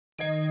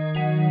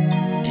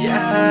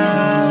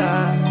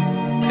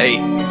Hey,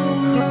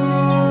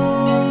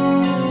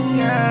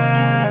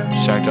 yeah.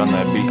 Schachter on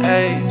that beat.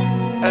 Hey,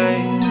 hey.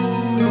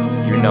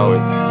 You know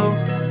it.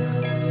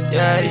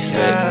 Yeah,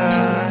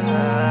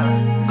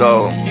 yeah.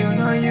 Go. You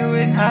know you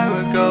and I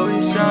were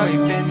going strong.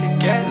 We've been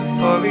together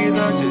for real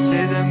long. Just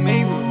say that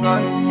me we're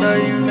wrong, so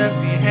you left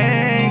me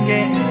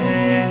hanging.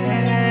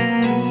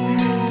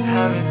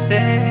 I've been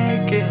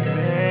thinking.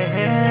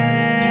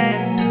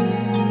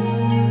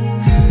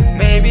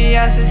 Maybe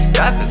I should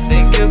stop and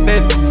think a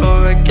bit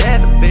before I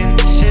get up in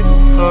the shit,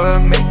 before I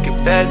make a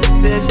bad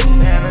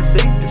decision. And I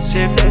sink the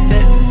ship that's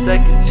taking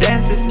second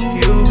chances with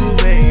you,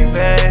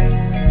 baby.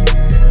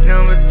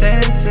 No more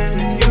chances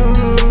with you,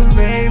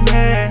 baby. I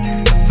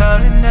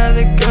found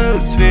another girl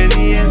who's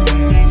really into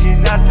me. She's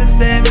not the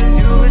same as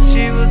you, but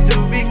she will do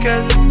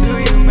because it's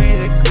through you made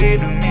it clear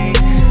to me.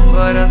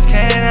 What else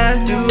can I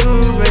do,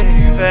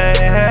 baby?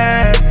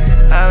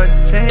 I would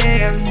say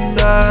I'm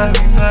sorry,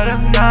 but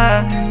I'm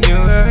not. You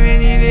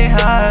weren't even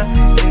hot.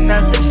 You're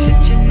not the shit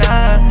you're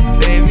not.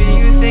 Baby,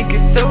 you think you're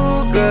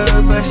so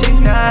good, but she's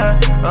not.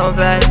 All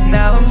that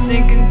now I'm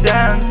sinking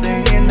down,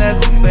 singing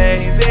level,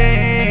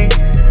 baby.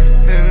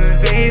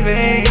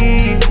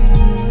 Baby,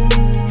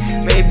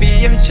 maybe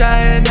I'm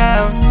trying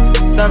out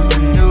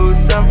something new,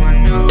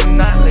 someone new,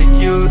 not like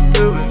you,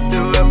 through and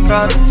through. I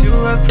promise you,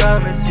 I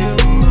promise you.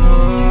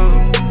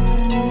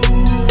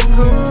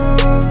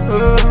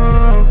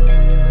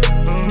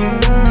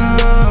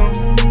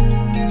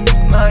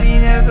 Money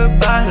never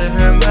bothered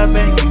her, my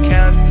bank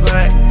account's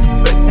whack.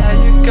 But now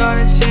you're gone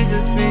and she's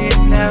with me,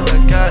 and now I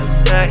got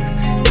stacks.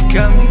 You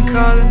coming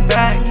calling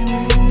back,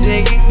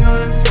 taking all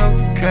the smoke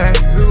crack.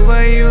 Who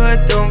are you? I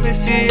don't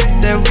miss you. You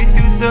said we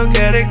do, so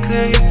get it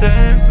clear. You're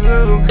turning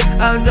blue.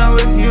 I'm done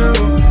with you.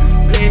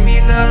 Leave me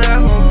alone, I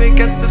won't pick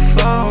up the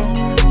phone.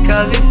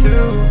 Call me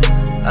through.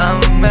 I'm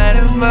a man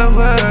of my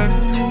word.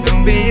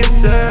 Don't be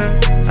absurd.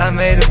 I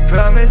made a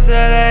promise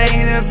that I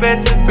ain't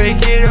about to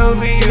break it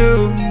over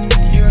you.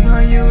 You know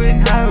you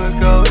and I were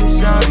going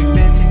strong. We've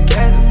been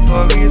together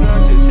for real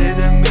long. Just say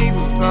that me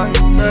we're wrong,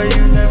 so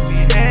you left me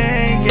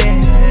hanging.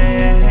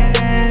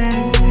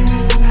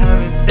 I've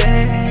been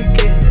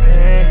thinking.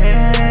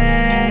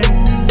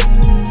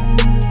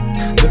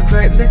 Look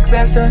right, look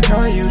left, I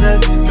know you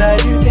left too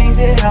bad. You think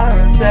that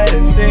I'm sad,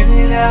 it's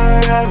spinning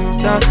out of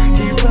town.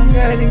 Keep on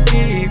riding,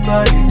 keep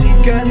on. You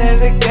think I'll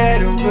never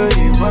get over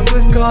you. One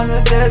quick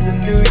corner, there's a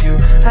new you.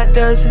 I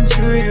doesn't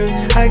true you,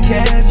 I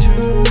can't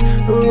choose.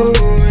 Ooh,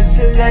 it's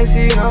a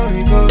sexy,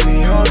 holy,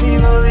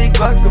 holy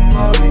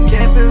guacamole.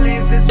 Can't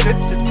believe this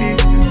ripped to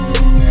pieces.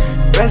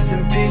 Rest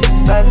in pieces,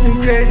 find some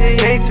crazy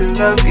hate to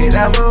love. Get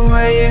out my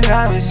way and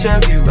I will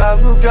shove you. I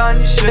moved on,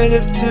 you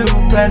should've too.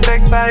 Planned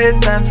back by a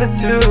time for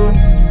two.